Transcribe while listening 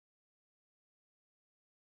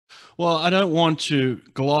Well, I don't want to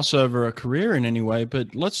gloss over a career in any way,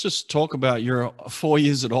 but let's just talk about your 4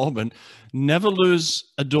 years at Auburn. Never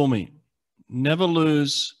lose a dual meet, never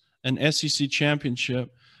lose an SEC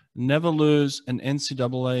championship, never lose an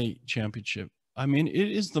NCAA championship. I mean, it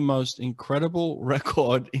is the most incredible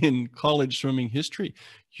record in college swimming history.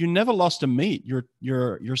 You never lost a meet.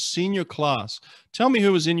 Your senior class. Tell me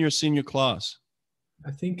who was in your senior class. I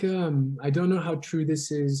think I don't know how true this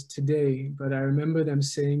is today, but I remember them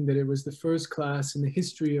saying that it was the first class in the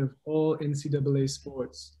history of all NCAA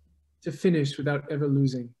sports to finish without ever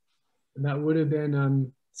losing. And that would have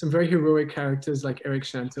been some very heroic characters like Eric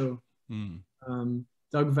Shanto, Mm,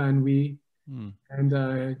 Doug Van Wee. mm.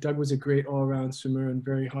 And Doug was a great all-around swimmer and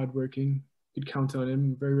very hardworking. You'd count on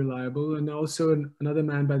him, very reliable. And also another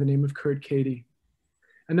man by the name of Kurt Cady.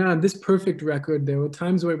 And this perfect record, there were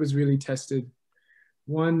times where it was really tested.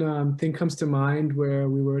 One thing comes to mind where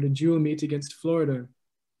we were at a dual meet against Florida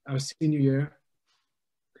our senior year,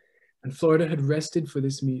 and Florida had rested for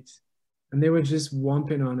this meet, and they were just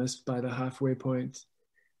whomping on us by the halfway point.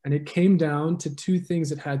 And it came down to two things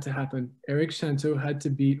that had to happen. Eric Shanto had to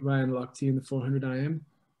beat Ryan Lochte in the 400 IM,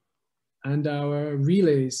 and our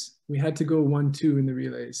relays, we had to go 1-2 in the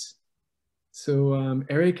relays. So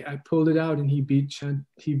Eric, I pulled it out, and he beat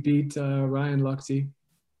Ryan Lochte.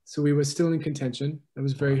 So we were still in contention. That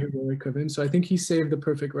was very heroic of him. So I think he saved the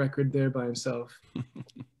perfect record there by himself.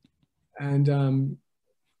 And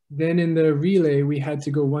then in the relay, we had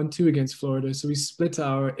to go 1-2 against Florida. So we split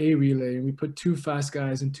our A relay and we put two fast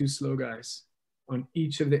guys and two slow guys on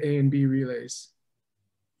each of the A and B relays.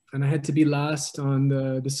 And I had to be last on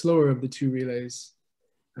the slower of the two relays.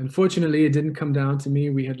 Unfortunately, it didn't come down to me.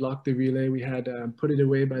 We had locked the relay. We had put it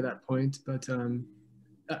away by that point. But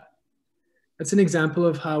that's an example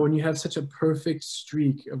of how when you have such a perfect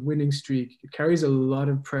streak, a winning streak, it carries a lot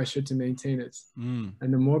of pressure to maintain it. Mm.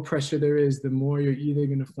 And the more pressure there is, the more you're either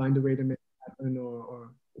going to find a way to make it happen,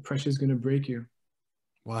 or the pressure is going to break you.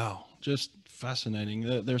 Wow, just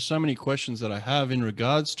fascinating. There's so many questions that I have in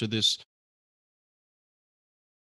regards to this